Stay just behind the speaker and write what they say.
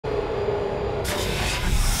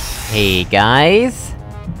Hey guys!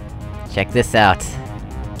 Check this out.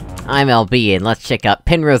 I'm LB, and let's check out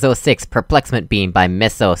Penrose 06 Perplexment Beam by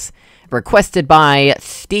Mesos. Requested by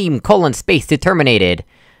Steam:\space determinated.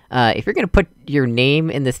 If you're gonna put your name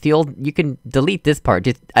in this field, you can delete this part.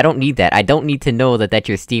 I don't need that. I don't need to know that that's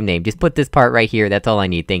your Steam name. Just put this part right here, that's all I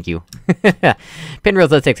need, thank you.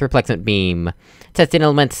 Penrose 06 Perplexment Beam. Testing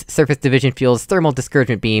elements, surface division fuels, thermal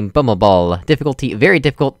discouragement beam, bumbleball. Difficulty, very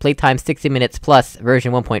difficult, playtime 60 minutes plus,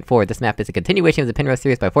 version 1.4. This map is a continuation of the Penrose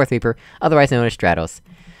series by Fourth Reaper, otherwise known as Stratos.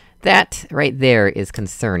 That, right there, is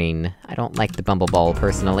concerning. I don't like the bumbleball,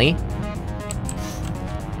 personally.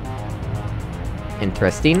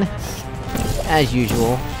 Interesting. As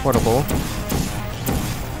usual, portable.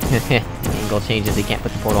 Angle changes, you can't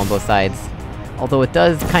put the portal on both sides. Although it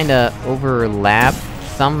does kinda overlap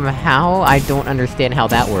somehow. I don't understand how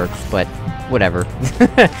that works, but whatever.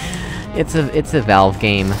 It's a Valve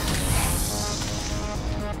game.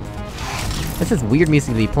 This is weird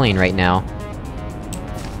music to be playing right now.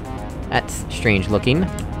 That's strange looking.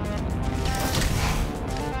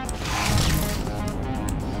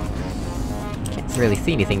 Can't really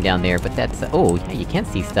see anything down there, but that's- oh, yeah, you can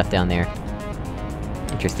see stuff down there.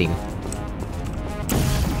 Interesting.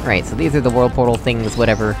 Right, so these are the world portal things,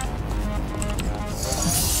 whatever.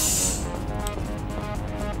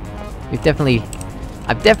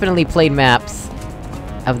 I've definitely played maps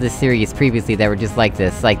of this series previously that were just like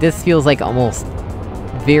this. Like, this feels like almost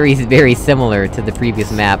very, very similar to the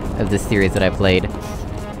previous map of this series that I played.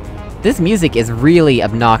 This music is really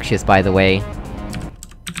obnoxious, by the way.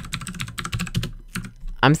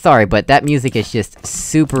 I'm sorry, but that music is just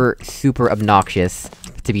super, super obnoxious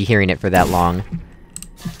to be hearing it for that long.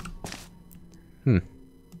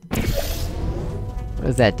 What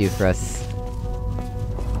does that do for us?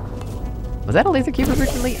 Was that a laser cube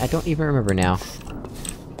originally? I don't even remember now.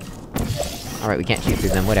 Alright, we can't shoot through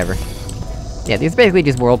them, whatever. Yeah, these are basically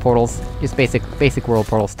just world portals. Just basic world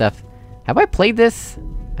portal stuff. Have I played this?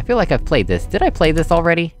 I feel like I've played this. Did I play this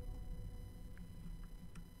already?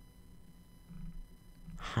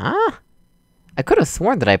 Huh? I could've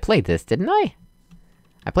sworn that I played this, didn't I?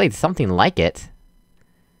 I played something like it.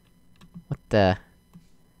 What the...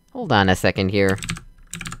 Hold on a second here.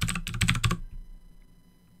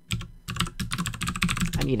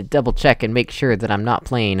 I need to double check and make sure that I'm not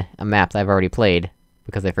playing a map that I've already played,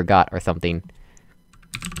 because I forgot or something.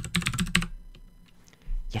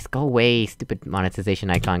 Yes, go away, stupid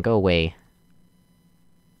monetization icon, go away.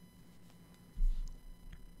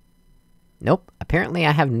 Nope, apparently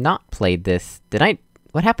I have not played this. Did I-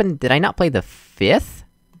 what happened? Did I not play the 5th?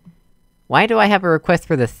 Why do I have a request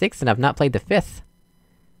for the 6th and I've not played the 5th?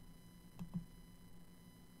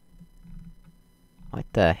 What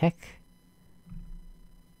the heck?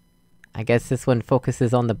 I guess this one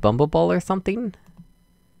focuses on the bumbleball or something?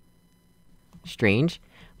 Strange.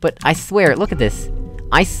 But I swear, look at this!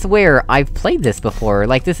 I swear I've played this before,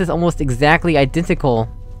 like this is almost exactly identical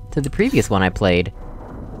to the previous one I played.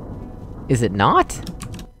 Is it not?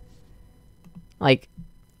 Like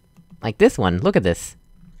this one, look at this.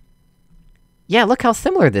 Yeah, look how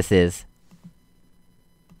similar this is!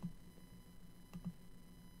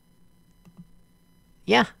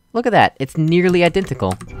 Yeah, look at that, it's nearly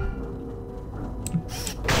identical.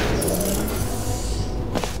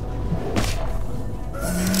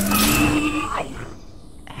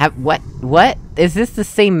 What? Is this the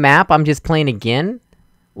same map I'm just playing again?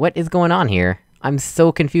 What is going on here? I'm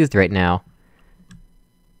so confused right now.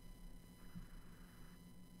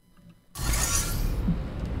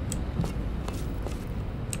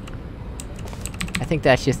 I think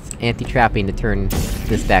that's just anti-trapping to turn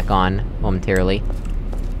this back on momentarily.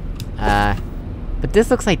 But this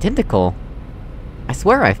looks identical. I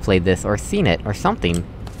swear I've played this, or seen it, or something.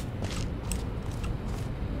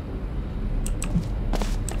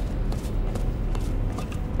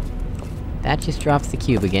 That just drops the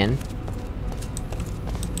cube again.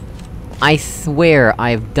 I swear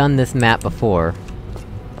I've done this map before.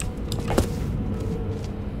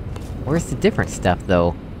 Where's the different stuff,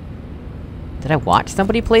 though? Did I watch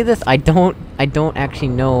somebody play this? I don't actually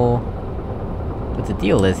know what the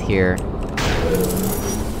deal is here.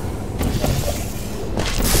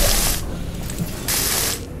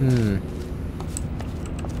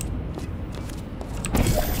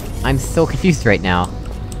 I'm so confused right now.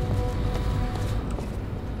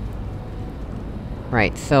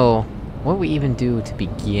 Right, so... what do we even do to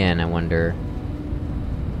begin, I wonder?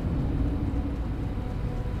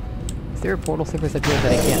 Is there a portal surface up here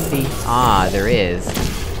that I can't see? Ah, there is.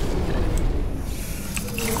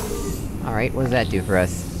 Alright, what does that do for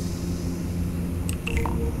us?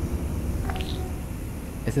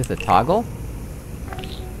 Is this a toggle?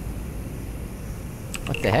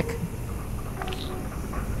 What the heck?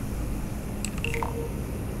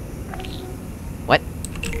 What?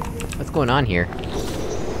 What's going on here?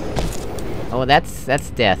 Oh, that's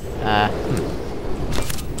death.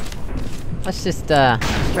 Let's just,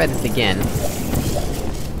 let's try this again.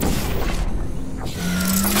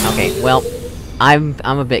 Okay, well, I'm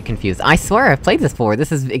a bit confused. I swear I've played this before,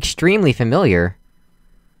 this is extremely familiar.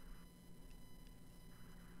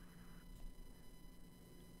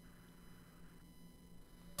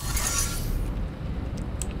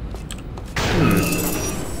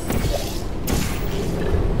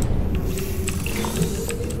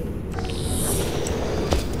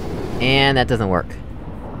 And that doesn't work.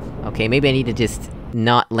 Okay, maybe I need to just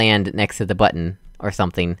not land next to the button, or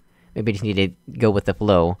something. Maybe I just need to go with the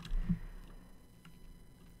flow.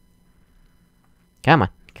 Come on,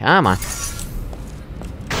 come on!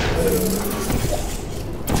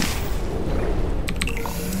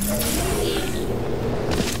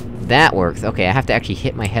 That works, okay, I have to actually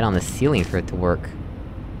hit my head on the ceiling for it to work.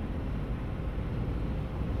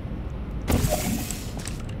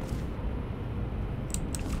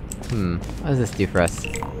 What does this do for us?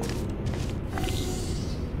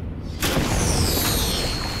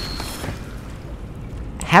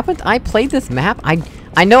 Haven't I played this map?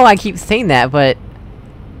 I know I keep saying that, but...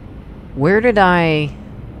 Where did I...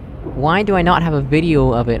 Why do I not have a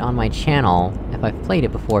video of it on my channel, if I've played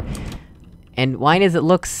it before? And why does it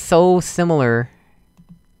look so similar?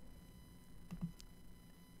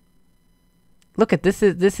 Look at this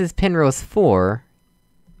is Penrose 4.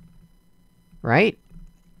 Right?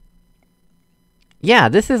 Yeah,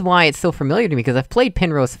 this is why it's so familiar to me, because I've played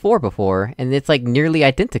Penrose 4 before, and it's like nearly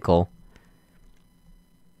identical.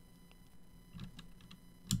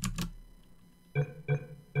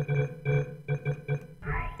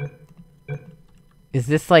 Is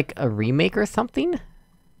this like a remake or something?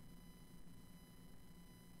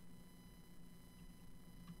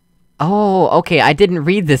 Oh, okay, I didn't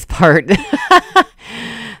read this part.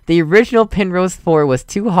 The original Penrose 4 was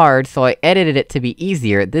too hard, so I edited it to be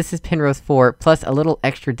easier. This is Penrose 4, plus a little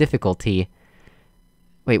extra difficulty.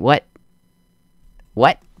 Wait, what?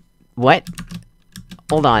 What? What?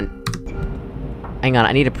 Hold on. Hang on,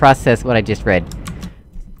 I need to process what I just read.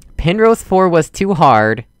 Penrose 4 was too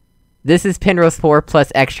hard. This is Penrose 4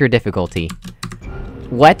 plus extra difficulty.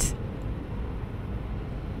 What?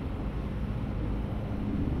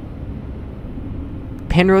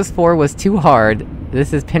 Penrose 4 was too hard.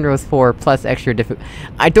 This is Penrose 4 plus extra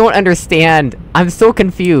I don't understand! I'm so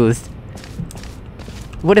confused!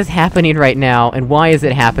 What is happening right now, and why is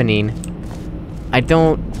it happening? I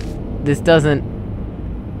don't... This doesn't...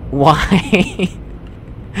 Why?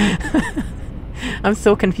 I'm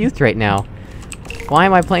so confused right now. Why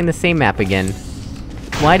am I playing the same map again?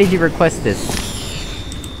 Why did you request this?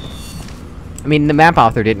 I mean, the map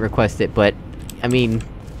author didn't request it, but... I mean...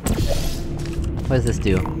 What does this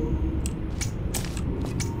do?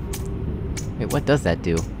 Wait, what does that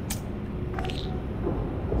do?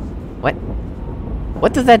 What?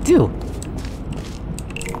 What does that do?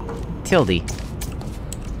 Tilde.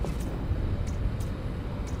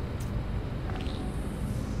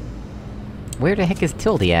 Where the heck is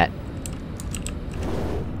Tilde at?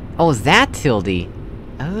 Oh, is that Tilde?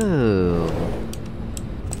 Oh...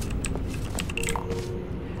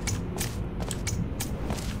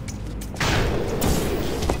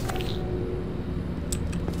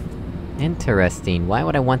 Interesting. Why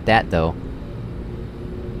would I want that, though?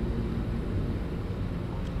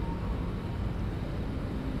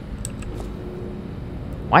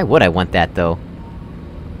 Why would I want that, though?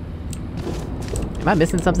 Am I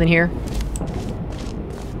missing something here?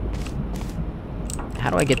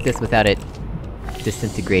 How do I get this without it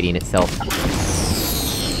disintegrating itself?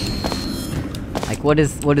 Like, what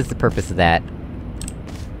is the purpose of that?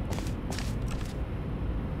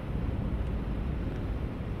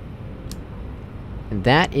 And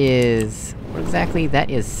that is... what exactly? That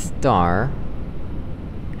is star.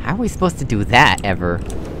 How are we supposed to do that, ever?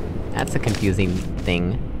 That's a confusing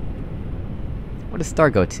thing. What does star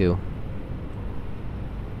go to?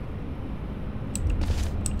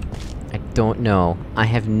 I don't know. I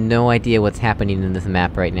have no idea what's happening in this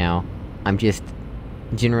map right now. I'm just...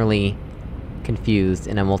 generally... confused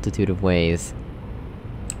in a multitude of ways.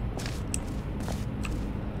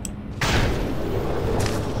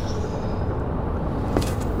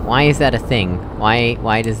 Why is that a thing?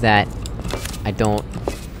 Why does that... I don't...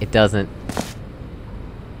 it doesn't...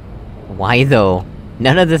 Why though?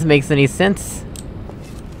 None of this makes any sense!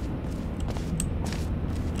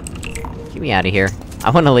 Get me out of here. I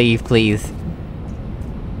wanna leave, please.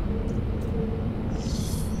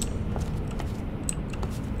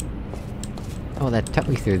 Oh, that took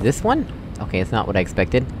me through this one? Okay, it's not what I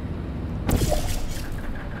expected.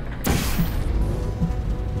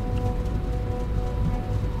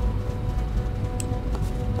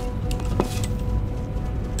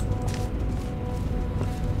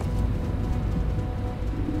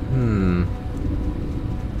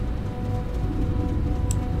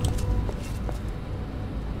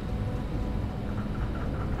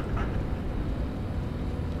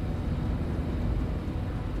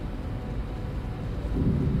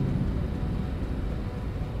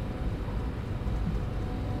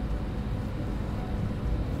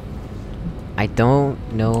 I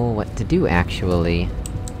don't know what to do, actually.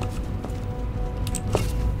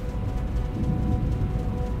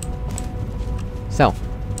 So...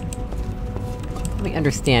 let me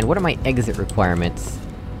understand, what are my exit requirements?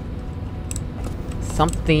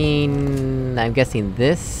 Something... I'm guessing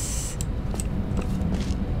this...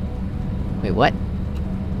 Wait, what?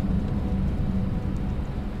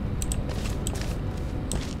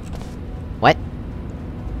 What?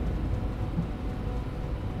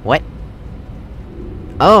 What?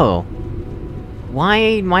 Oh!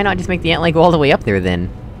 Why not just make the ant leg go all the way up there,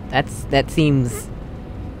 then? That seems...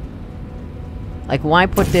 like, why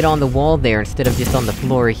put it on the wall there instead of just on the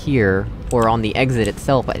floor here, or on the exit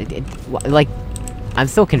itself? Like... I'm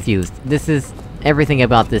so confused. This is... everything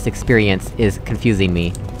about this experience is confusing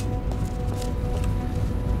me.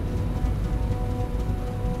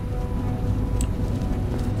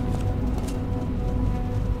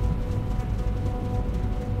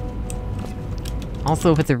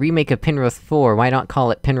 Also, if it's a remake of Penrose 4, why not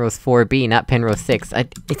call it Penrose 4B, not Penrose 6? I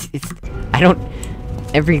don't...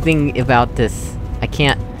 everything about this... I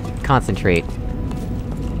can't concentrate.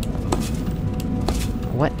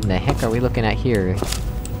 What in the heck are we looking at here?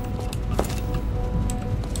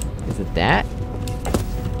 Is it that?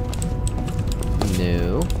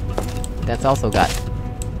 No. That's also got...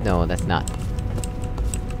 no, that's not.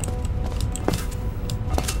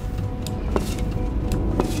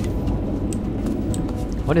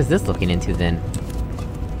 What is this looking into, then?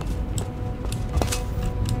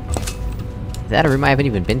 Is that a room I haven't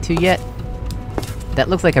even been to yet? That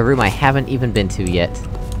looks like a room I haven't even been to yet.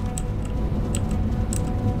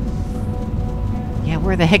 Yeah,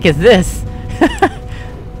 where the heck is this?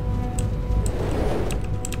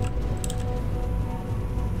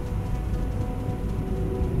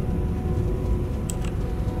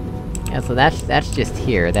 Yeah, so that's just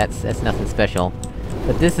here, that's nothing special.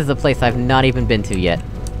 But this is a place I've not even been to yet.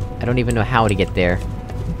 I don't even know how to get there.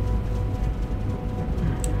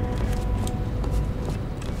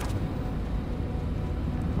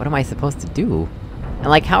 What am I supposed to do? And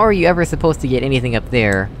like, how are you ever supposed to get anything up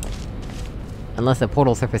there? Unless a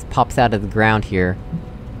portal surface pops out of the ground here.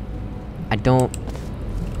 I don't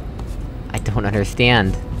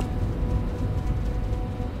understand.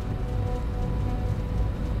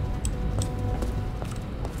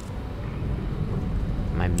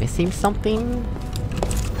 Am I missing something?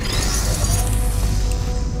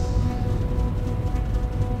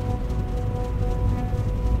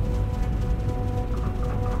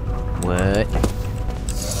 What?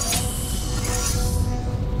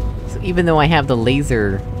 So even though I have the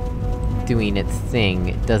laser doing its thing,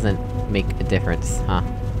 it doesn't make a difference, huh?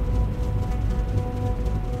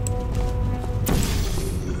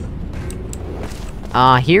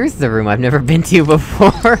 Ah, here's the room I've never been to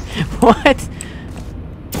before! What?!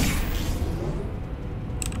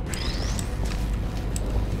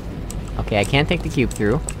 Okay, I can't take the cube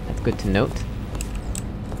through. That's good to note.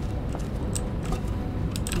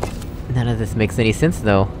 None of this makes any sense,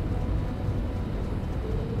 though.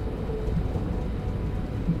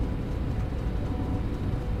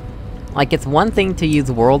 Like, it's one thing to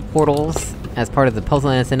use world portals as part of the puzzle,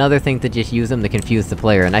 and it's another thing to just use them to confuse the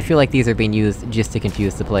player, and I feel like these are being used just to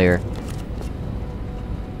confuse the player.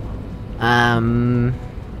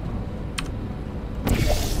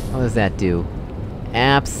 What does that do?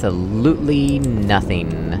 Absolutely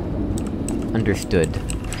nothing. Understood.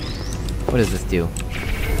 What does this do?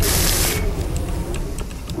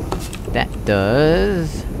 That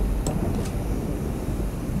does...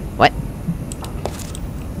 what?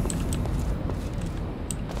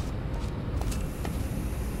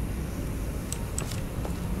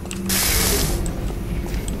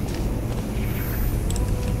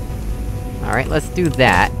 Alright, let's do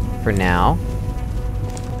that, for now.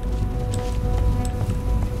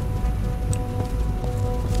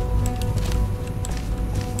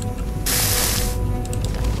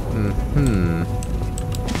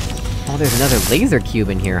 Oh, there's another laser cube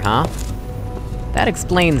in here, huh? That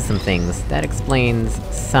explains some things. That explains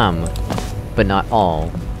some, but not all,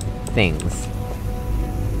 things.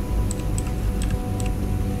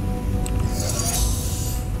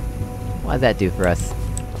 What does that do for us?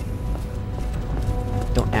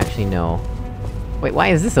 Don't actually know. Wait, why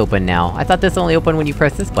is this open now? I thought this only opened when you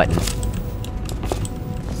press this button.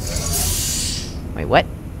 Wait, what?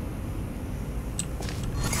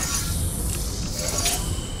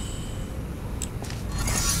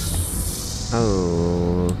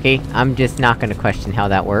 Okay, I'm just not gonna question how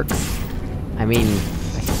that works. I mean,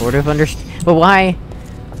 I sort of understand, but why?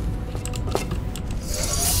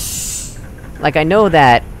 Like, I know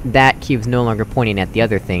that that cube's no longer pointing at the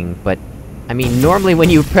other thing, but... I mean, normally when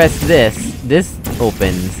you press this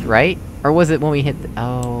opens, right? Or was it when we hit the—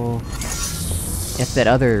 oh... It's that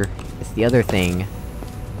other— it's the other thing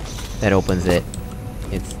that opens it.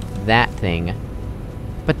 It's that thing.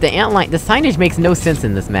 But the antline— the signage makes no sense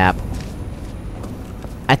in this map.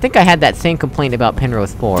 I think I had that same complaint about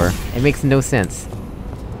Penrose 4. It makes no sense.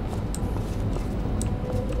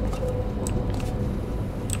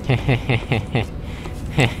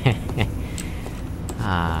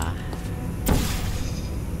 Ah.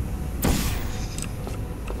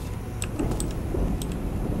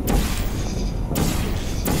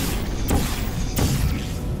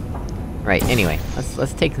 Right, anyway,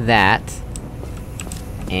 let's take that...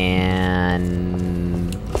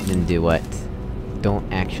 and... then do what?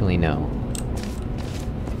 Don't actually know.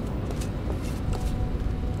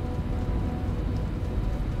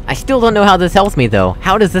 I still don't know how this helps me, though.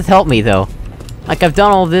 How does this help me, though? Like, I've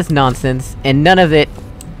done all this nonsense, and none of it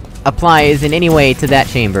applies in any way to that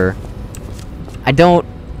chamber. I don't...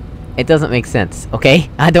 it doesn't make sense, okay?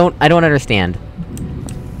 I don't understand.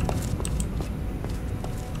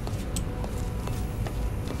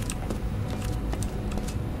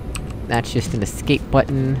 That's just an escape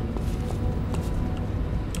button.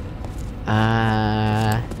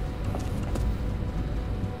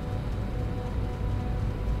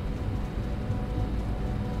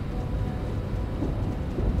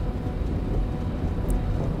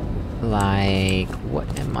 Like,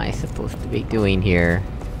 what am I supposed to be doing here?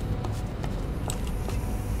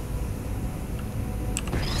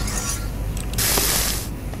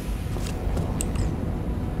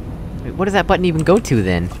 Wait, what does that button even go to,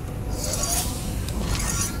 then?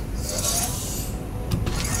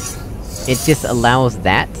 It just allows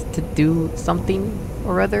that to do something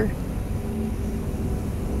or other?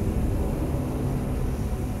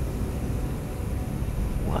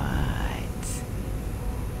 What?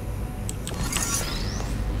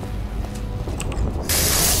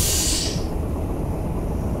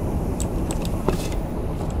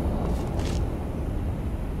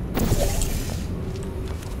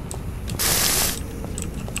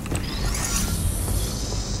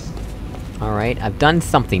 Alright, I've done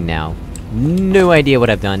something now. No idea what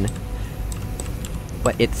I've done.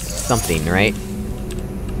 But it's something, right?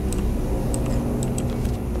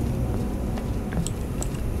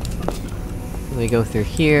 We go through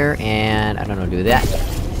here, and I don't know, do that.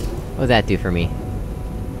 What does that do for me?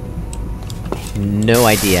 No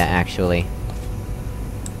idea, actually.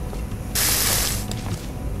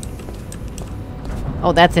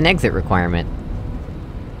 Oh, that's an exit requirement.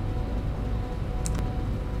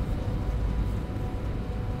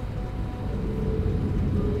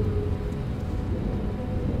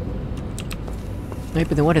 Wait,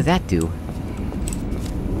 but then what does that do?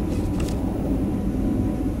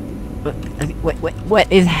 What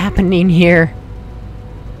is happening here?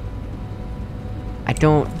 I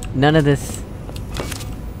don't... none of this...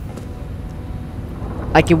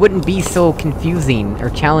 like, it wouldn't be so confusing or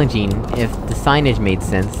challenging if the signage made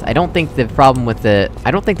sense. I don't think the problem with the...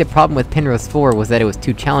 I don't think the problem with Penrose 4 was that it was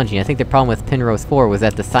too challenging. I think the problem with Penrose 4 was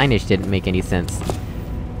that the signage didn't make any sense.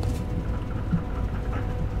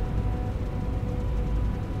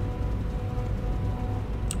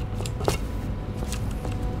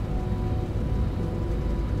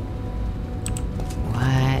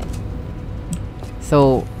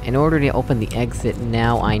 So, in order to open the exit,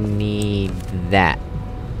 now I need that.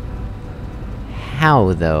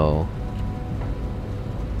 How, though?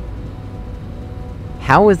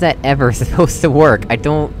 How is that ever supposed to work? I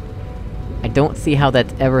don't see how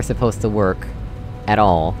that's ever supposed to work. At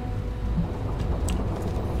all.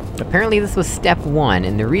 But apparently this was step 1,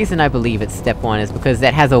 and the reason I believe it's step 1 is because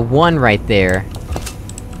that has a 1 right there.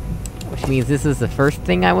 Which means this is the first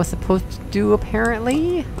thing I was supposed to do,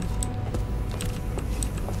 apparently?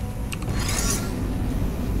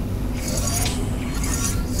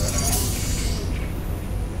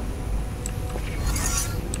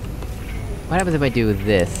 What happens if I do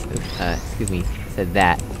this? Excuse me, said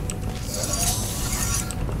that.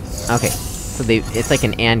 Okay, so it's like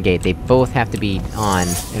an AND gate, they both have to be on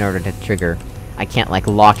in order to trigger. I can't, like,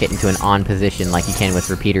 lock it into an on position like you can with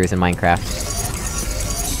repeaters in Minecraft.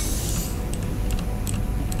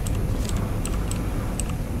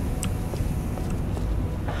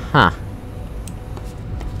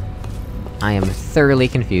 I am thoroughly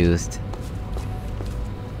confused.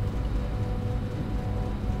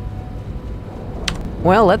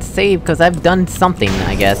 Well, let's save, cause I've done something,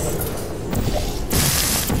 I guess.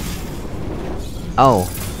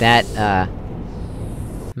 Oh, that,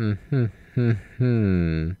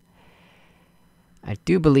 I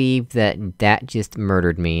do believe that that just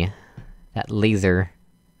murdered me. That laser.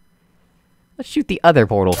 Let's shoot the other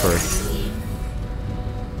portal first.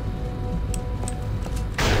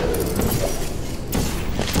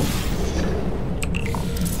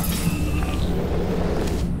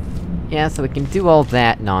 Yeah, so we can do all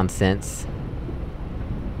that nonsense.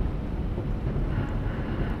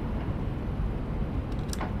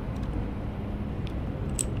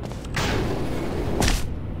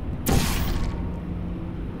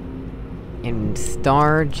 And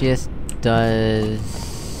Star just does...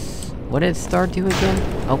 What did Star do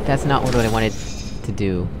again? Oh, that's not what I wanted to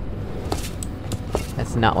do.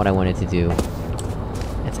 That's not what I wanted to do.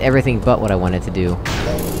 That's everything but what I wanted to do.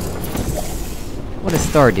 What does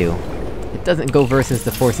Star do? It doesn't go versus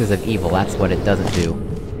the forces of evil, that's what it doesn't do.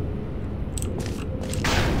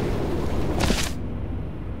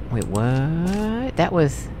 Wait, what? That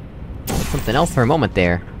was something else for a moment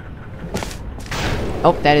there.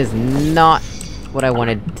 Oh, that is not what I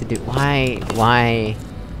wanted to do. Why?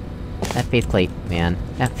 That faceplate, man.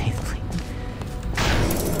 That faceplate.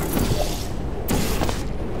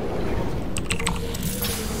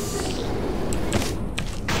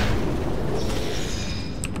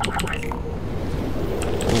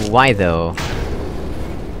 Why though?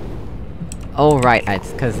 Oh right,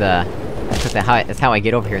 it's cause that's how I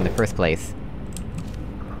get over here in the first place.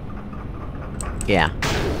 Yeah.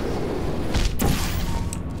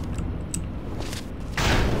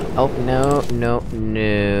 Oh, no, no,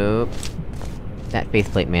 no. That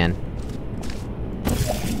faceplate, man.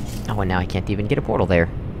 Oh, and now I can't even get a portal there.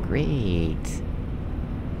 Great.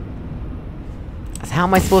 So how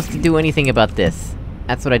am I supposed to do anything about this?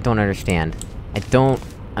 That's what I don't understand. I don't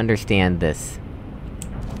understand this.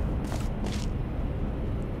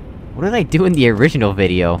 What did I do in the original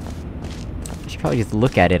video? I should probably just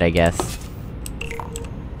look at it, I guess.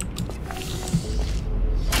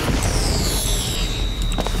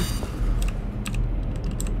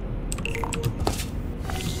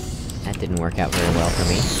 That didn't work out very well for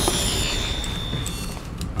me.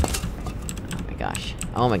 Oh my gosh.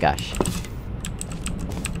 Oh my gosh.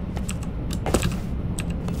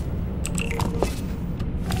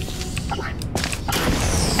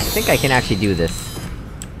 I think I can actually do this.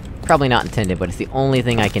 Probably not intended, but it's the only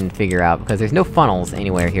thing I can figure out, because there's no funnels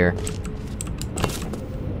anywhere here.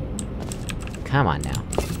 Come on now.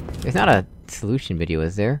 There's not a solution video,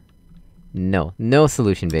 is there? No. No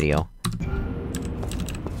solution video.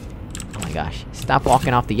 Oh my gosh. Stop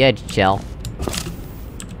walking off the edge, Chell.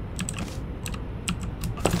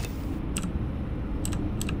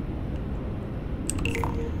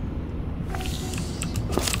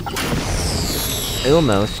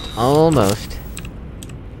 Almost. Almost.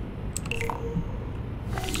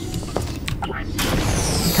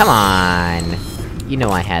 Come on! You know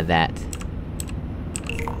I had that.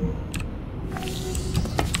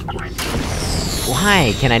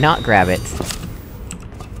 Why can I not grab it?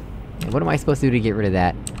 And what am I supposed to do to get rid of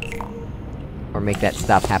that? Or make that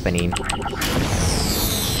stop happening?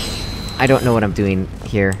 I don't know what I'm doing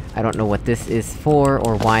here. I don't know what this is for,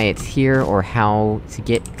 or why it's here, or how to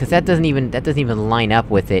get- cause that doesn't even line up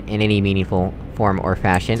with it in any meaningful form or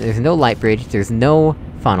fashion. There's no light bridge, there's no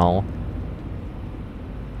funnel.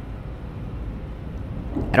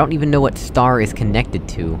 I don't even know what Star is connected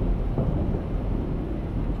to.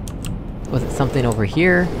 Was it something over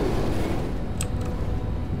here?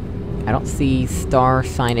 I don't see Star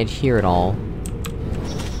signage here at all.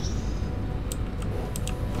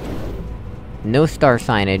 No Star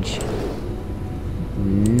signage.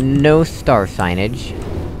 No Star signage.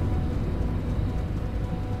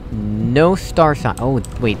 No Star sign- oh,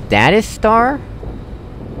 wait, that is Star?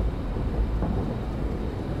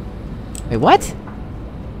 Wait, what?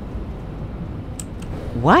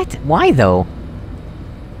 What? Why though?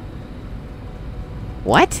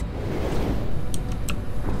 What?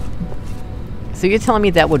 So you're telling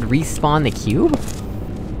me that would respawn the cube?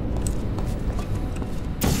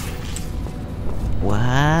 What?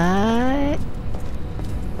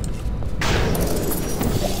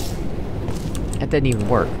 That didn't even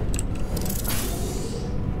work.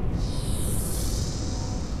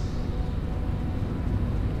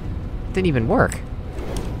 Didn't even work.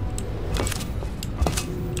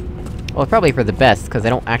 Well, probably for the best, because I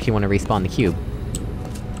don't actually want to respawn the cube.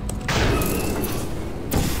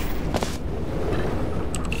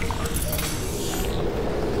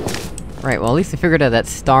 Right, well at least I figured out that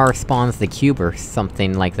star spawns the cube or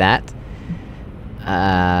something like that.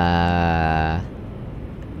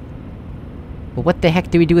 But what the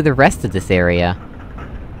heck do we do with the rest of this area?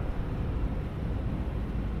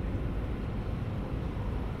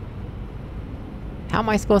 How am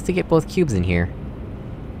I supposed to get both cubes in here?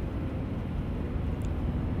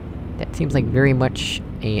 That seems like very much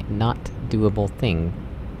a not doable thing.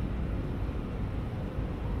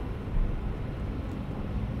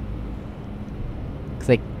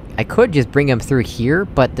 Cause I could just bring them through here,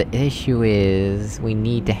 but the issue is... we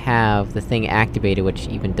need to have the thing activated, which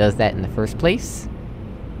even does that in the first place?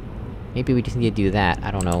 Maybe we just need to do that,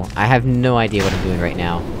 I don't know. I have no idea what I'm doing right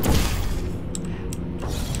now.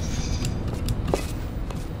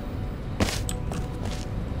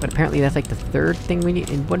 But apparently that's like the third thing we need-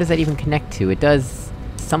 and what does that even connect to? It does...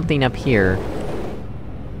 something up here.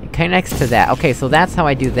 It connects to that. Okay, so that's how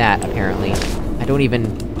I do that, apparently. I don't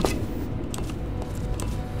even...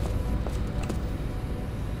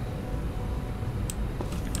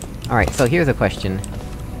 Alright, so here's a question.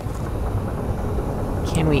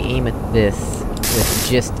 Can we aim at this with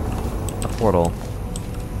just a portal?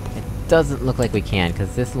 It doesn't look like we can,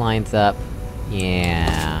 cause this lines up...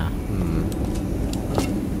 yeah...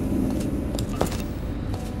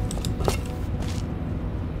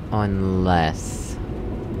 Unless...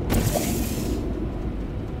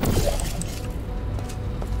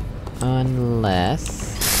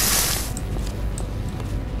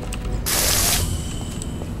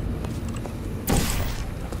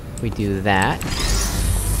 we do that.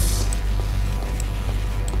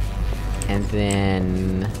 And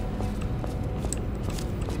then...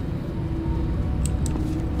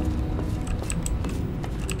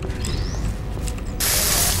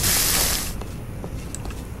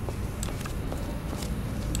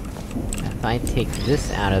 if I take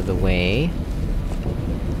this out of the way...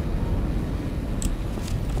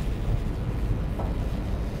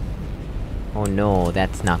 oh no,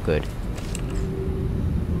 that's not good.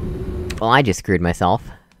 Well, I just screwed myself.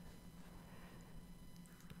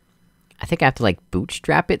 I think I have to, like,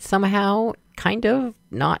 bootstrap it somehow? Kind of?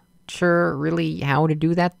 Not sure really how to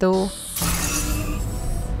do that, though.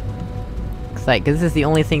 Cause this is the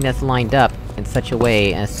only thing that's lined up in such a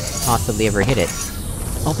way as to possibly ever hit it.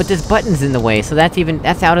 Oh, but this button's in the way, so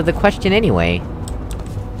that's out of the question anyway!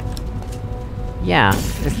 Yeah,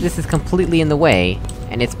 this is completely in the way,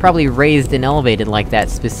 and it's probably raised and elevated like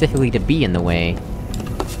that specifically to be in the way.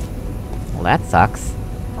 Well, that sucks.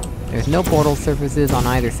 There's no portal surfaces on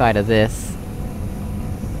either side of this.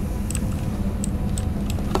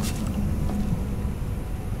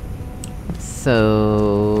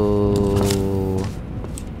 So...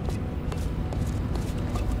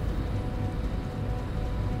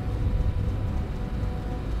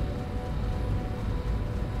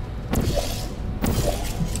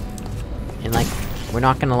 and like, we're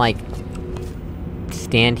not gonna like...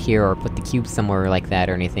 stand here or put the cube somewhere like that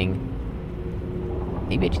or anything.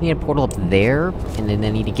 Maybe I just need a portal up there, and then I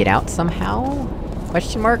need to get out somehow?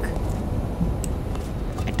 Question mark?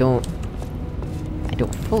 I don't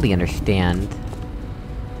fully understand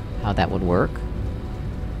how that would work.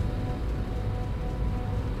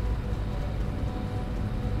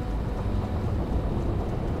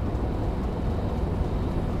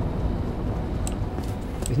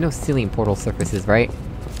 There's no ceiling portal surfaces, right?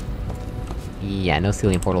 Yeah, no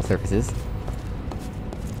ceiling portal surfaces.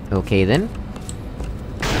 Okay then.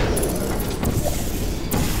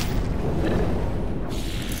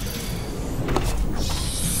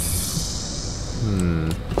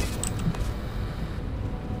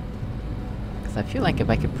 Cause I feel like if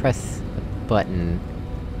I could press the button...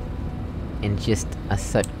 in just a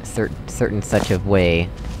certain such of way...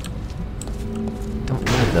 don't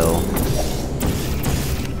know though.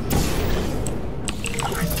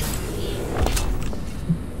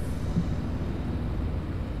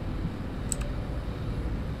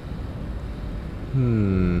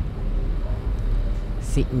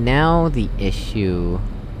 See, now the issue...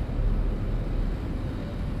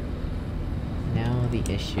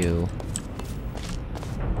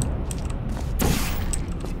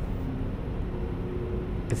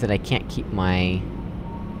 is that I can't keep my...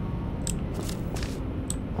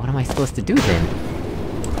 what am I supposed to do then?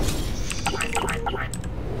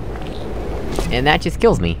 And that just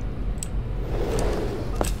kills me.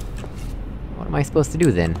 What am I supposed to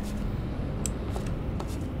do then?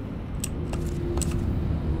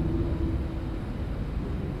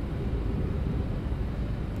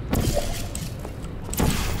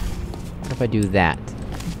 What if I do that?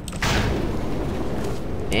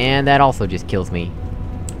 And that also just kills me.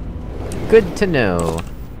 Good to know.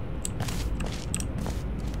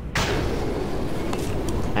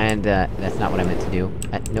 And, that's not what I meant to do.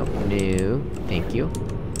 Nope, no. Thank you.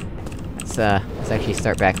 Let's actually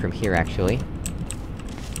start back from here, actually.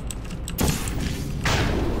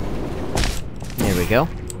 There we go.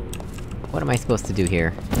 What am I supposed to do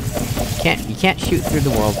here? You can't shoot through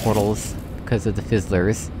the world portals, because of the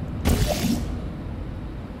fizzlers.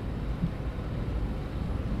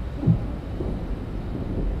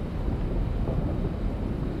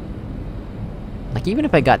 Like, even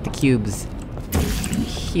if I got the cubes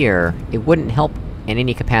here, it wouldn't help in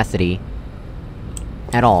any capacity.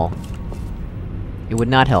 At all. It would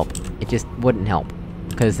not help. It just wouldn't help.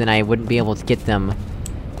 Because then I wouldn't be able to get them,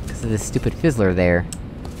 because of this stupid fizzler there.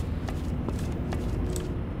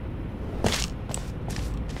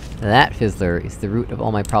 That fizzler is the root of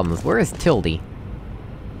all my problems. Where is Tilde?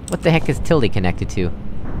 What the heck is Tilde connected to?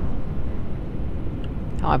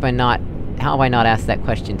 How have I not asked that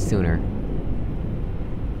question sooner?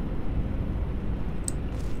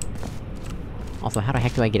 Also, how the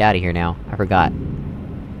heck do I get out of here now? I forgot.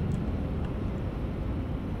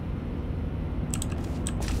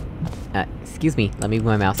 Excuse me, let me move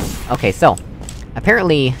my mouse. Okay, so...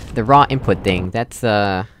 apparently, the raw input thing, that's,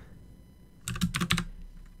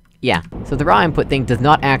 yeah, so the raw input thing does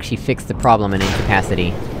not actually fix the problem in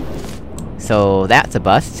incapacity. So, that's a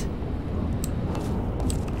bust.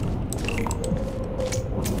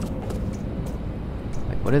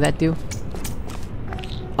 Wait, what did that do?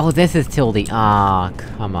 Oh, this is Tilde! Aw,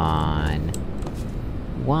 come on.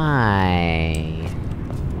 Why?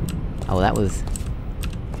 Oh, that was...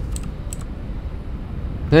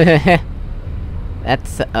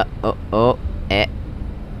 That's,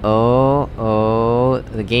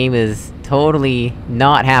 the game is totally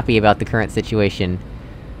not happy about the current situation.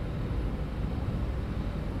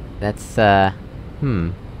 That's, that's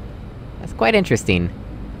quite interesting.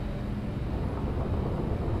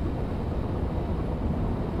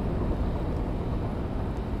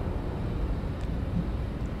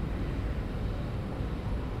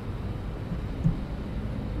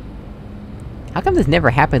 How come this never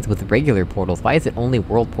happens with regular portals? Why is it only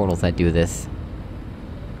world portals that do this?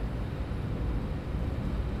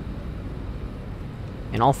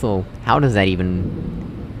 And also, how does that even...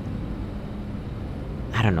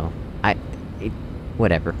 I don't know.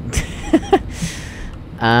 Whatever.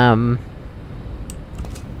 I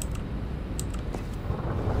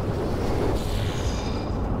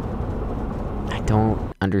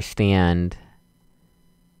don't understand.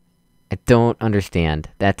 I don't understand.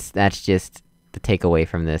 That's just the takeaway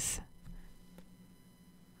from this.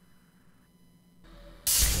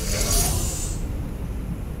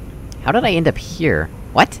 How did I end up here?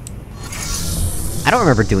 What? I don't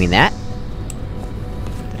remember doing that!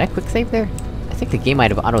 Did I quick save there? I think the game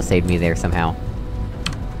might have auto-saved me there somehow.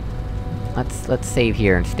 Let's save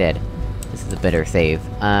here instead. This is a better save.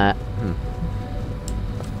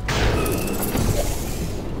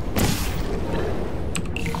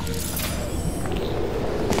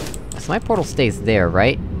 So my portal stays there,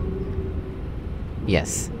 right?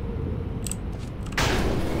 Yes.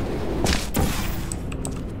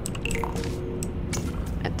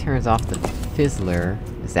 That turns off the fizzler.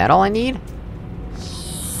 Is that all I need?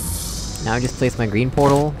 Now I just place my green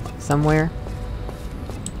portal somewhere?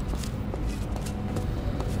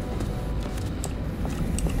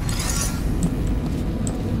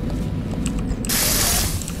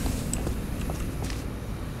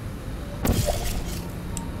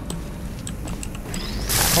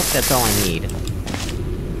 That's all I need.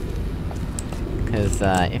 Cause,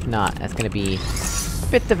 if not, that's gonna be a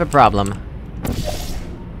bit of a problem.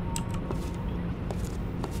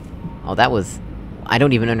 Oh, that was... I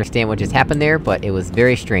don't even understand what just happened there, but it was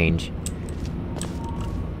very strange.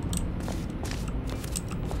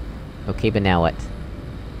 Okay, but now what?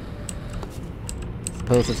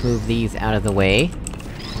 Suppose let's move these out of the way.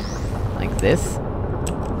 Like this.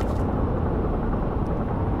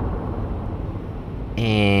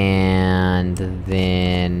 And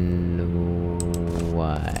then...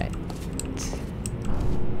 what?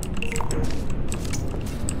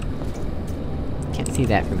 Can't see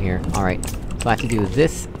that from here. Alright, so I have to do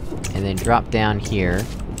this, and then drop down here...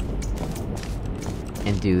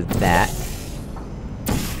 and do that.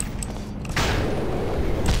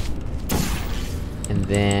 And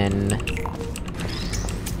then...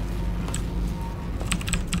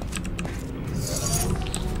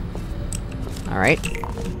 alright.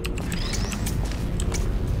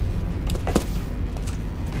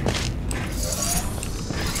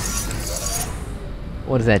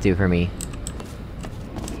 What does that do for me?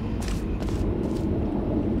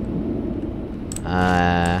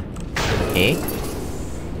 Okay.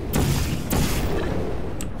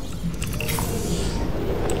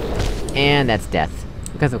 And that's death.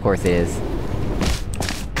 Because of course it is.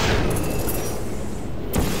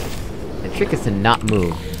 The trick is to not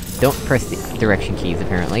move. Don't press the direction keys,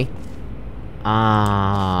 apparently.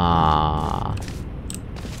 Ah.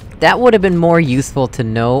 That would've been more useful to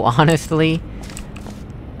know, honestly.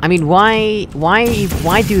 I mean, why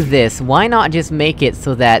do this? Why not just make it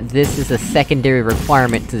so that this is a secondary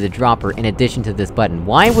requirement to the dropper in addition to this button?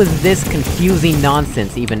 Why was this confusing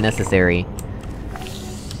nonsense even necessary?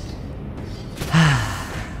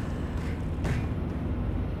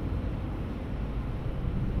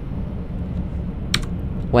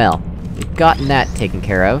 Well, we've gotten that taken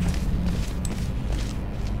care of.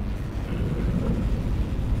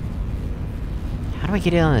 How do I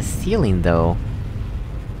get it on the ceiling, though?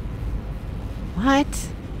 What?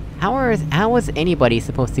 How is anybody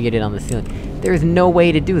supposed to get it on the ceiling? There's no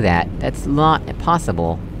way to do that. That's not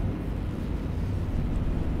possible.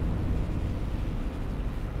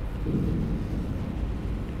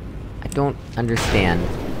 I don't understand.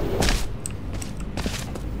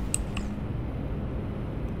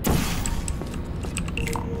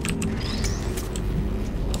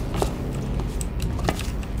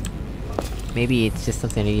 Maybe it's just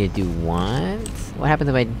something I need to do once? What happens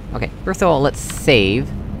if I... Okay, first of all, let's save...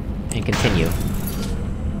 and continue.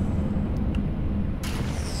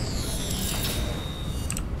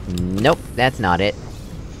 Nope, that's not it.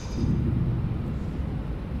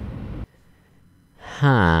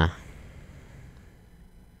 Huh.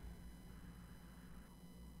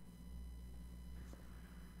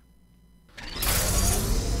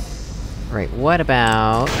 Right, what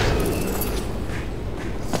about...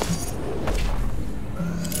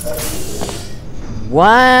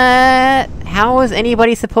 What? How is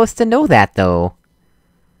anybody supposed to know that, though?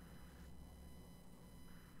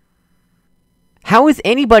 How is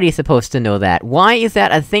anybody supposed to know that? Why is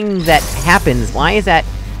that a thing that happens? Why is that...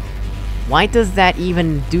 Why does that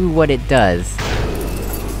even do what it does?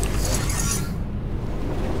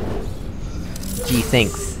 Gee,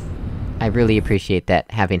 thanks. I really appreciate that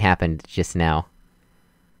having happened just now.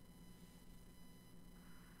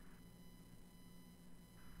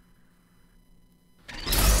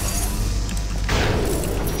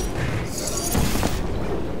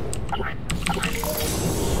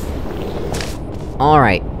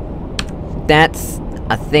 Alright. That's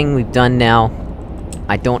a thing we've done now.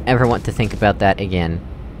 I don't ever want to think about that again.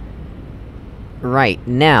 Right,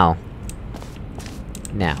 now.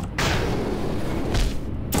 Now.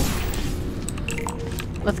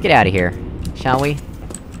 Let's get out of here, shall we?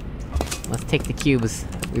 Let's take the cubes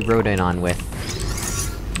we rode in on with.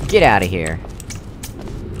 Get out of here!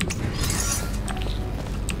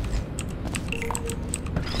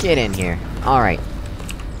 Get in here. Alright.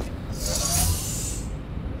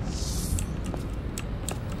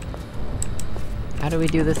 How do we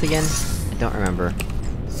do this again? I don't remember.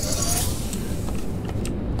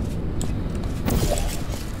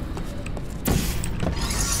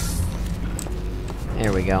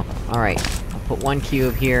 There we go. Alright. I'll put one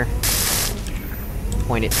cube here.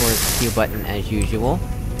 Point it towards the Q button as usual.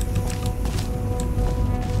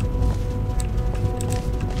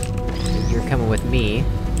 You're coming with me...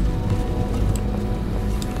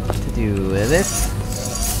 to do this.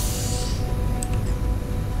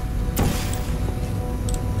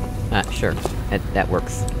 Sure. That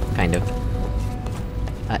works. Kind of.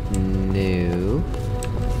 No...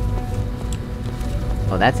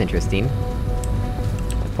 Oh, that's interesting.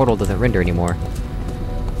 The portal doesn't render anymore.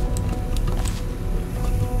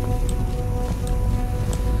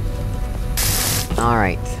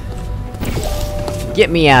 Alright.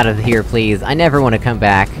 Get me out of here, please. I never want to come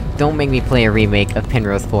back. Don't make me play a remake of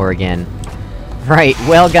Penrose 4 again. Right,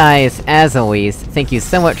 well guys, as always, thank you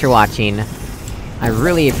so much for watching. I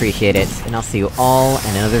really appreciate it, and I'll see you all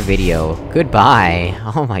in another video. Goodbye!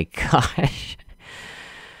 Oh my gosh.